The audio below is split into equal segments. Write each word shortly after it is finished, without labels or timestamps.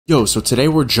Yo, so today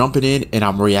we're jumping in and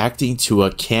I'm reacting to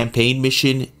a campaign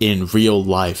mission in real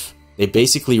life. They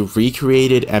basically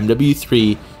recreated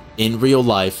MW3 in real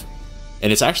life,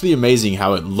 and it's actually amazing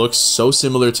how it looks so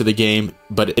similar to the game,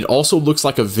 but it also looks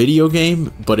like a video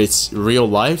game, but it's real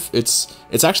life. It's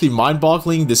actually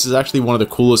mind-boggling. This is actually one of the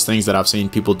coolest things that I've seen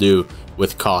people do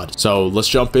with COD. So let's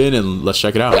jump in and let's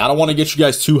check it out. I don't want to get you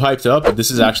guys too hyped up, but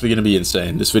this is actually going to be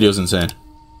insane. This video is insane.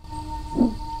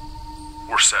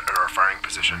 We're set at our firing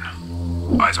position.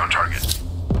 Eyes on target.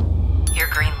 You're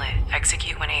greenlit.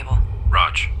 Execute when able.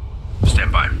 Raj.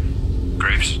 Stand by.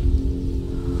 Graves.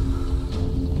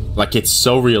 Like, it's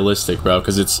so realistic, bro,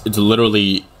 because it's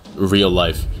literally real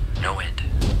life. No wind.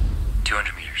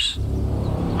 200 meters.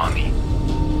 On me.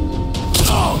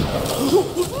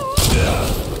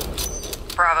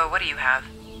 Bravo, what do you have?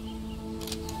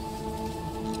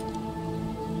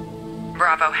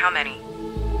 Bravo, how many?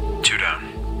 2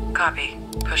 down. Copy.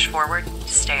 Push forward.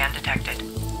 Stay undetected.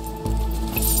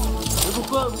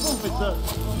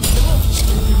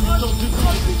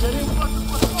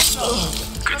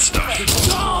 Good stuff.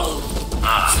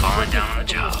 Falling down on the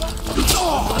job.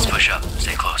 Let's push up.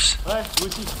 Stay close.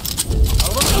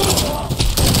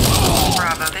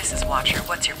 Bravo, this is Watcher.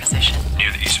 What's your position?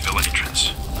 Near the east villa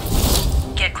entrance.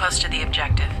 Get close to the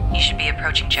objective. You should be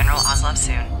approaching General Oslov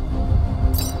soon.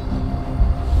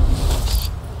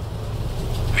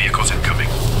 Vehicles incoming.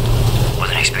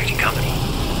 Wasn't expecting company.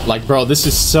 Like, bro, this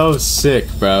is so sick,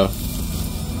 bro.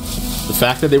 The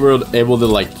fact that they were able to,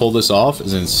 like, pull this off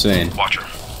is insane. Watcher.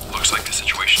 Looks like the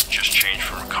situation just changed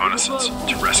from reconnaissance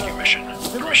to rescue mission.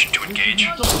 Permission to engage.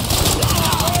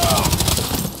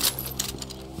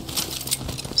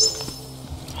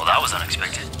 Well, that was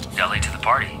unexpected. Got late to the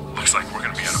party. Looks like we're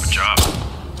gonna be out of a job.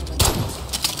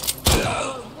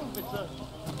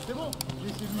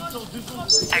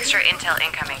 Extra intel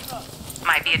incoming.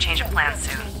 Might be a change of plans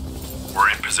soon. We're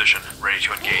in position, ready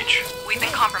to engage. We've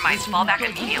been compromised. Fall back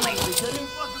immediately.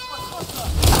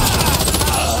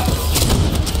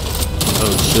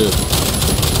 Oh, shit.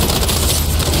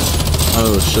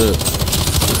 Oh, shit.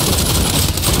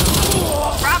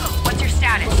 Bravo, what's your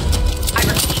status? I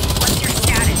repeat, what's your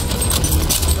status?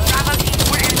 Bravo team,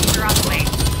 more enemies are on the way.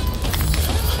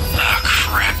 Ah,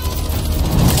 crap.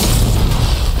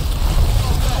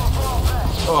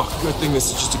 Oh, good thing this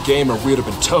is just a game or we'd have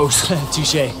been toast.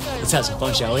 Touche. Let's have some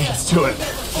fun, shall we? Let's do it.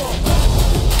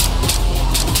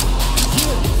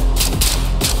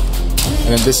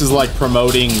 And then this is like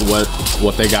promoting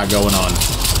what they got going on.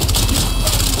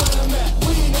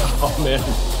 Oh, man.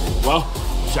 Well,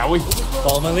 shall we?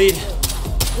 Follow my lead.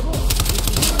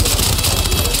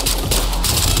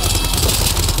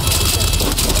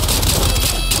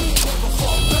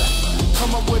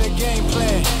 Come up with a game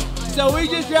plan. So we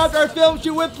just wrapped our film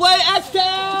shoot with Play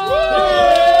X-Tac!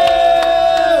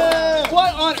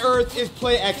 What on earth is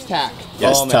Play X-Tac?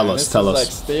 Yes, tell us. This is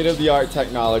like state-of-the-art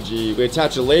technology. We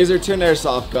attach a laser to an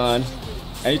airsoft gun.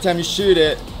 Anytime you shoot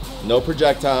it, no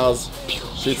projectiles,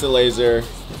 shoots a laser,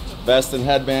 vest and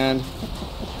headband,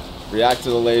 react to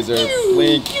the laser,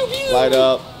 blink, light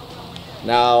up.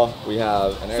 Now we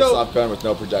have an airsoft gun with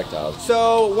no projectiles.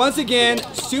 So once again,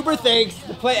 super thanks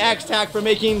to Play X-Tac for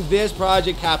making this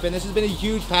project happen. This has been a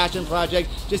huge passion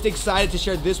project. Just excited to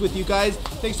share this with you guys.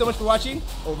 Thanks so much for watching.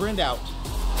 Over and out.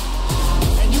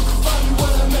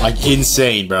 Like,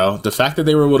 insane, bro. The fact that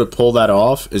they were able to pull that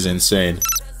off is insane.